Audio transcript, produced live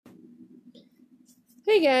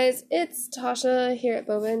Hey guys, it's Tasha here at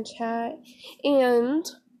Boba and Chat, and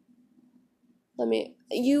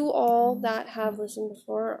you all that have listened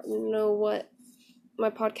before know what my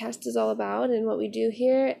podcast is all about and what we do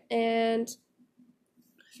here, and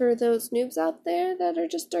for those noobs out there that are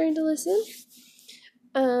just starting to listen,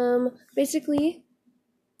 basically,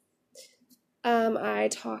 I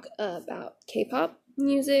talk about K-pop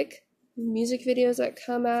music videos that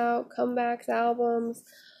come out, comebacks, albums,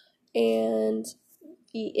 and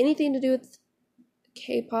anything to do with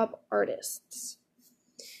K-pop artists.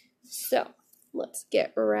 So, let's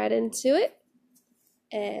get right into it,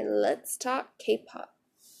 and let's talk K-pop.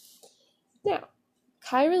 Now,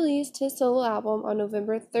 Kai released his solo album on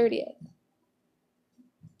November 30th,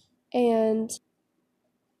 and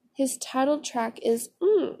his title track is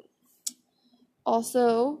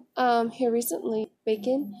Also, here recently,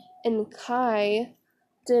 Bacon and Kai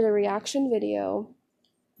did a reaction video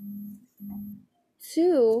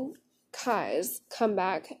to Kai's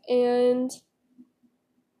comeback, and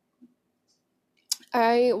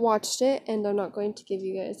I watched it, and I'm not going to give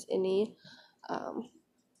you guys any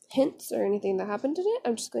hints or anything that happened in it.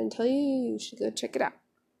 I'm just going to tell you should go check it out.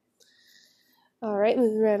 Alright,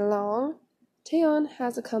 moving right along. Taeyeon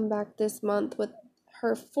has a comeback this month with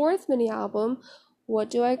her fourth mini album, What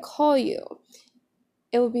Do I Call You?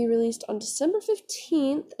 It will be released on December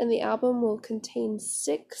 15th, and the album will contain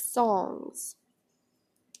 6 songs.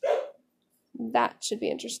 That should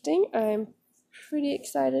be interesting. I'm pretty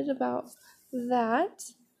excited about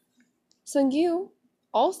that. Seungyu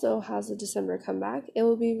also has a December comeback. He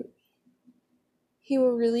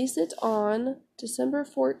will release it on December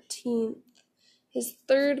 14th, his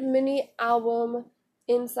third mini album,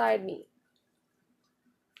 Inside Me.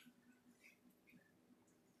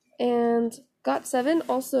 And GOT7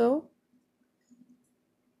 also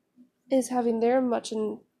is having their much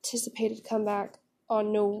anticipated comeback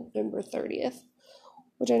on November 30th,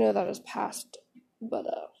 which I know that is past, but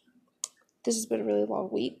this has been a really long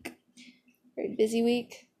week, very busy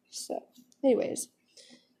week. So, anyways,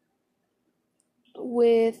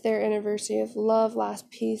 with their anniversary of Love Last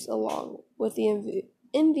Peace, along with the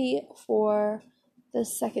MV for the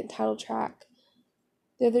second title track.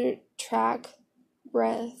 The other track,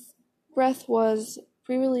 Breath was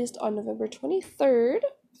pre-released on November 23rd,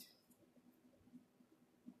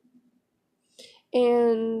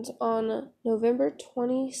 and on November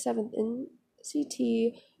 27th,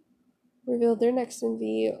 NCT revealed their next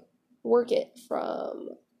MV, Work It,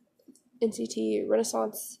 from NCT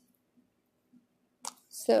Renaissance.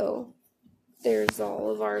 So, there's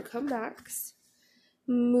all of our comebacks.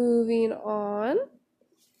 Moving on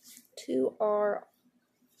to our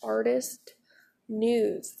artist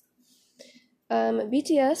news.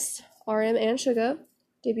 BTS, RM, and Suga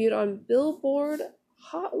debuted on Billboard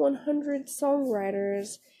Hot 100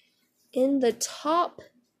 Songwriters in the top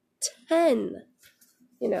 10.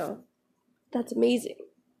 That's amazing.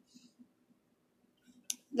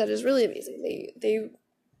 That is really amazing. They've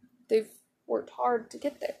worked hard to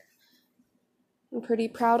get there. I'm a pretty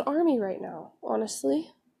proud ARMY right now,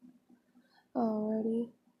 honestly.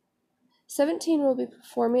 Alrighty. 17 will be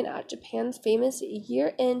performing at Japan's famous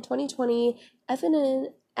year-end 2020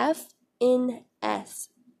 FNS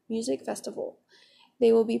Music Festival.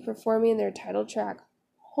 They will be performing their title track,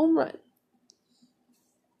 Home Run.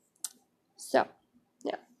 So,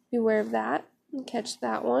 yeah, beware of that and catch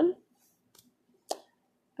that one.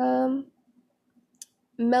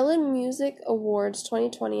 Melon Music Awards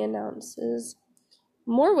 2020 announces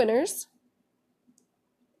more winners.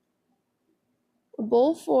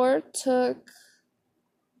 Bull 4 took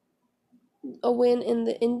a win in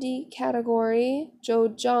the indie category.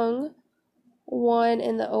 Jo Jung won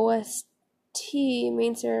in the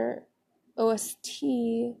main OST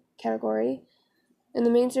category. And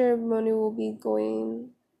the main ceremony will be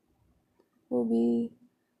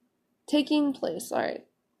taking place on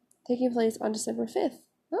December 5th.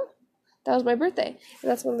 Oh, that was my birthday.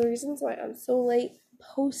 And that's one of the reasons why I'm so late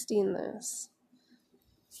posting this.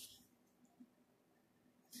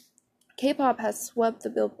 K-pop has swept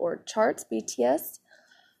the Billboard charts. BTS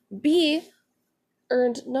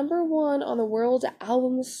earned number 1 on the World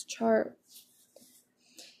Albums chart,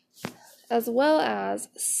 as well as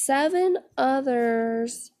 7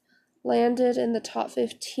 others landed in the top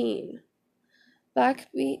 15.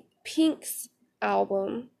 Blackpink's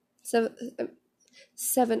album,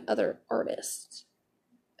 7 other artists.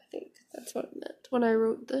 I think that's what I meant when I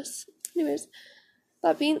wrote this. Anyways,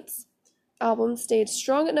 Blackpink's album stayed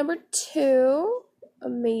strong at number 2,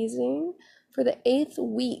 amazing, for the 8th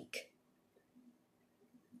week.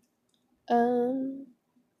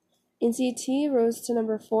 NCT rose to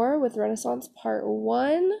number 4 with Renaissance Part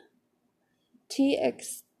 1.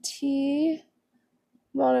 TXT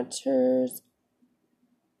monitors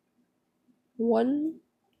 1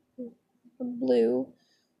 blue.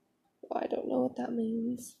 Well, I don't know what that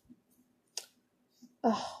means.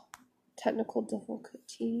 Oh, technical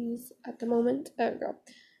difficulties at the moment. There we go.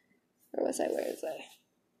 Where was I?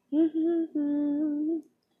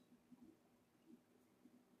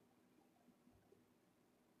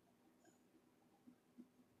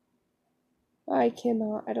 I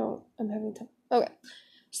cannot. I'm having time. Okay.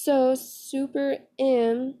 So, Super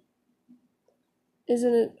M is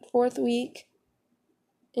in its 4th week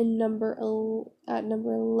at number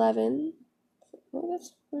 11. Oh,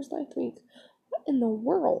 where's 9th week? What in the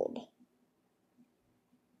world?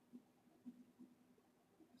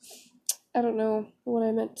 I don't know what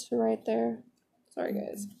I meant to write there. Sorry,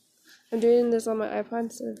 guys. I'm doing this on my iPod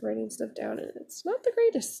instead of writing stuff down, and it's not the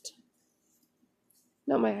greatest.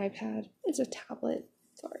 Not my iPad. It's a tablet.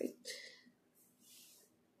 Sorry.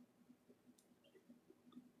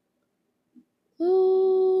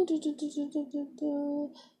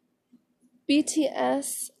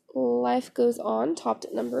 BTS Life Goes On topped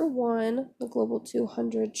at number 1, the Global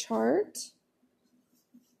 200 chart.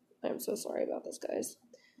 I'm so sorry about this, guys.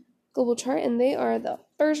 Global chart, and they are the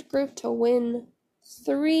first group to win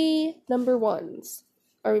 3 number 1s.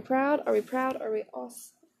 Are we proud? Are we proud? Are we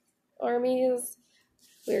awesome? Armies,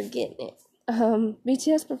 we're getting it.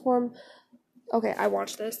 BTS performed. Okay, I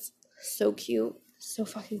watched this. So cute. So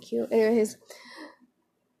fucking cute. Anyways,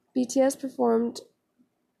 BTS performed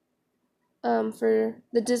for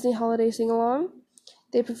the Disney Holiday Sing-Along.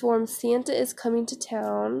 They performed Santa is Coming to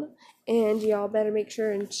Town, and y'all better make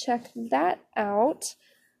sure and check that out.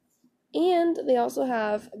 And they also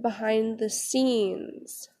have behind the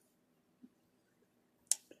scenes.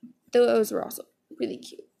 Those were also really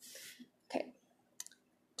cute. Okay.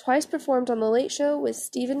 Twice performed on The Late Show with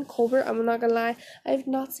Stephen Colbert. I'm not gonna lie, I have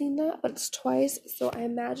not seen that, but it's Twice, so I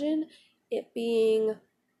imagine it being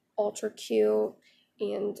ultra cute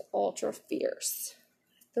and ultra fierce.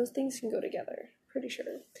 Those things can go together, pretty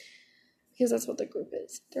sure. Because that's what the group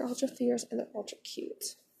is. They're ultra fierce and they're ultra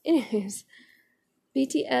cute. Anyways,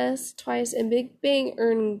 BTS, Twice, and Big Bang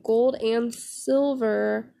earned gold and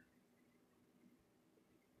silver.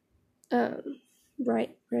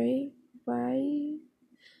 Right.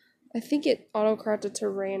 I think it auto-corrected to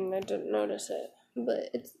rain and I didn't notice it. But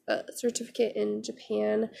it's a certificate in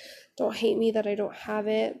Japan. Don't hate me that I don't have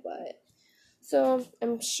it, but... So,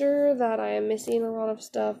 I'm sure that I am missing a lot of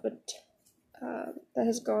stuff, but that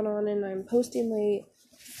has gone on and I'm posting late.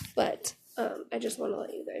 But I just want to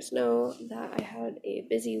let you guys know that I had a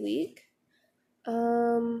busy week.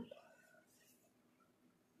 For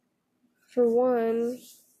one,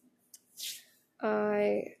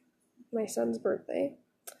 my son's birthday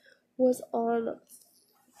was on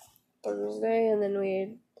Thursday, and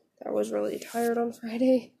then I was really tired on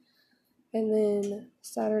Friday, and then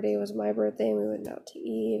Saturday was my birthday, and we went out to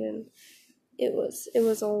eat, and it was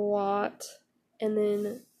a lot, and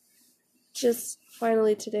then just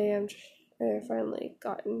finally today, I finally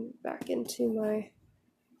gotten back into my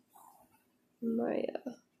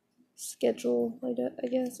schedule, I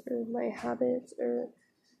guess, or my habits, or,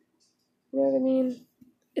 you know what I mean?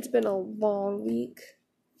 It's been a long week,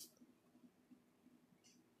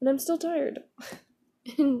 and I'm still tired,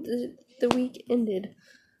 and the week ended,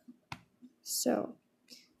 so,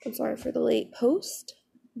 I'm sorry for the late post,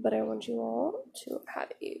 but I want you all to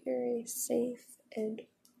have a very safe and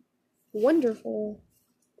wonderful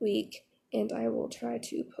week, and I will try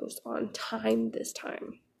to post on time this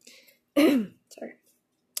time. Sorry.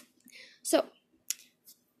 So,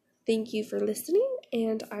 thank you for listening,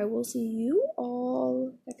 and I will see you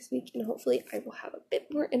all next week, and hopefully I will have a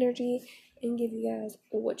bit more energy and give you guys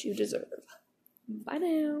what you deserve. Bye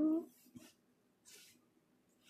now.